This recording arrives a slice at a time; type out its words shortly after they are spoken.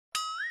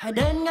Hãy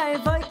đến ngay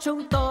với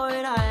chúng tôi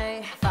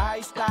này,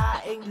 Five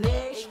Star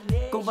English,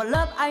 cùng vào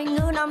lớp Anh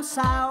ngữ 5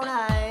 sao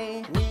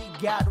này. We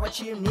got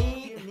what you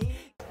need.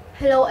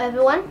 Hello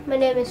everyone, my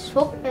name is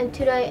Phúc and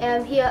today I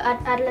am here at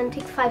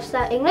Atlantic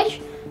 5-Star English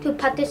to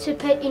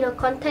participate in a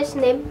contest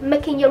named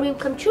Making Your Dream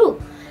Come True.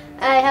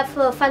 I have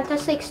a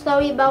fantastic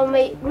story about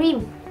my dream.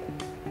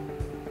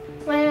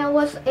 When I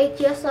was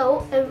 8 years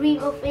old, I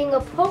dreamed of being a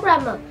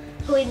programmer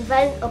who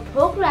invented a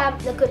program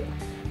that could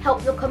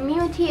help the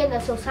community and the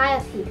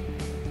society.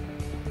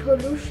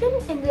 Pollution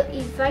and the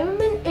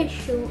environment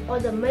issue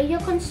are the major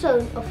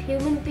concern of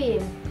human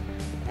beings.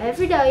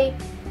 Every day,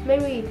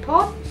 many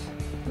reports,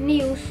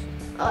 news,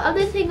 or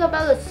other things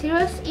about the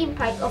serious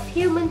impact of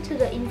humans to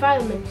the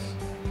environment,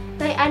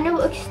 like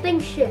animal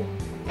extinction,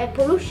 air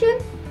pollution,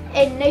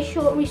 and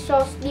natural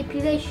resource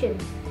depletion.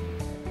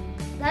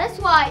 That is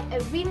why I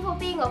dream of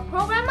being a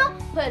programmer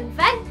who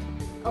invent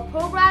a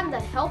program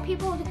that helps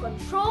people to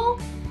control,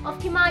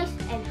 optimize,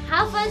 and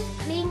harvest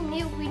clean,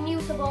 new,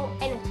 renewable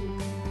energy.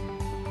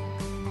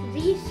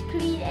 These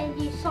clean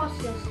energy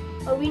sources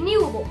are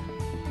renewable,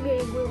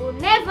 meaning we will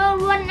never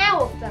run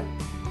out of them,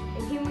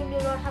 and humans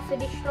do not have to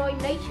destroy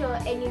nature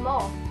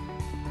anymore.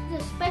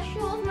 The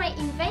special of my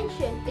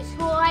invention is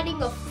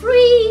providing a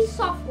free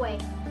software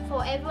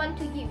for everyone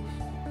to use.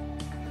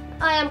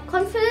 I am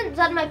confident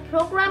that my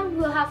program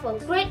will have a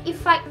great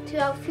effect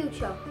to our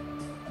future.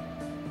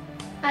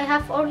 I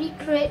have already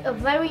created a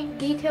very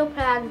detailed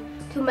plan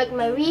to make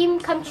my dream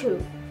come true.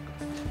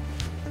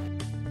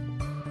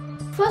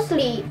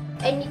 Firstly,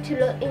 I need to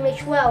learn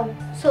English well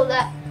so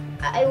that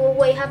I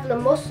will have the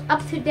most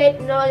up-to-date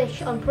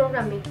knowledge on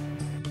programming.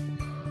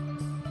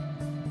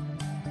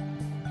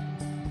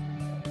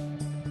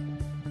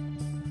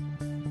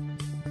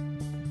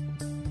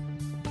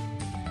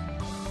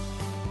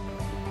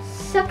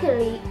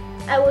 Secondly,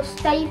 I will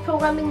study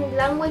programming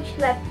language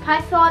like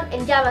Python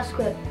and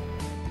JavaScript.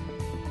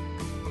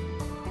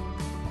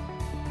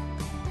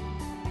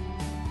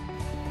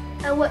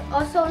 I would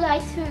also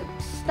like to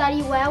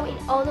study well in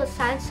all the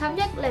science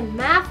subjects like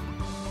math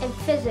and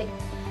physics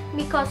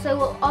because they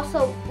will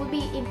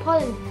be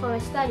important for my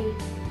study.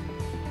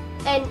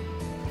 And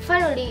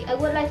finally, I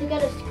would like to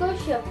get a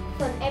scholarship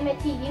from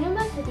MIT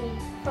University.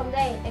 From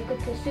there, I could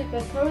pursue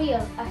my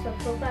career as a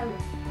programmer.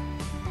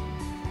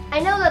 I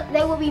know that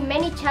there will be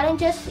many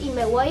challenges in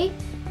my way,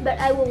 but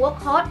I will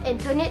work hard and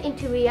turn it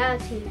into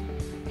reality.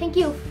 Thank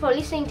you for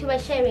listening to my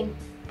sharing.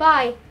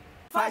 Bye!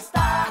 5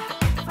 star,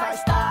 5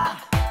 star,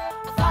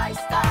 5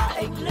 star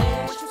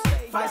English,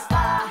 5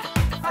 star,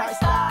 5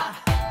 star,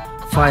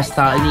 5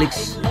 Star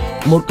English,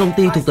 một công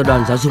ty thuộc tập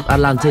đoàn giáo dục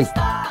Atlantic.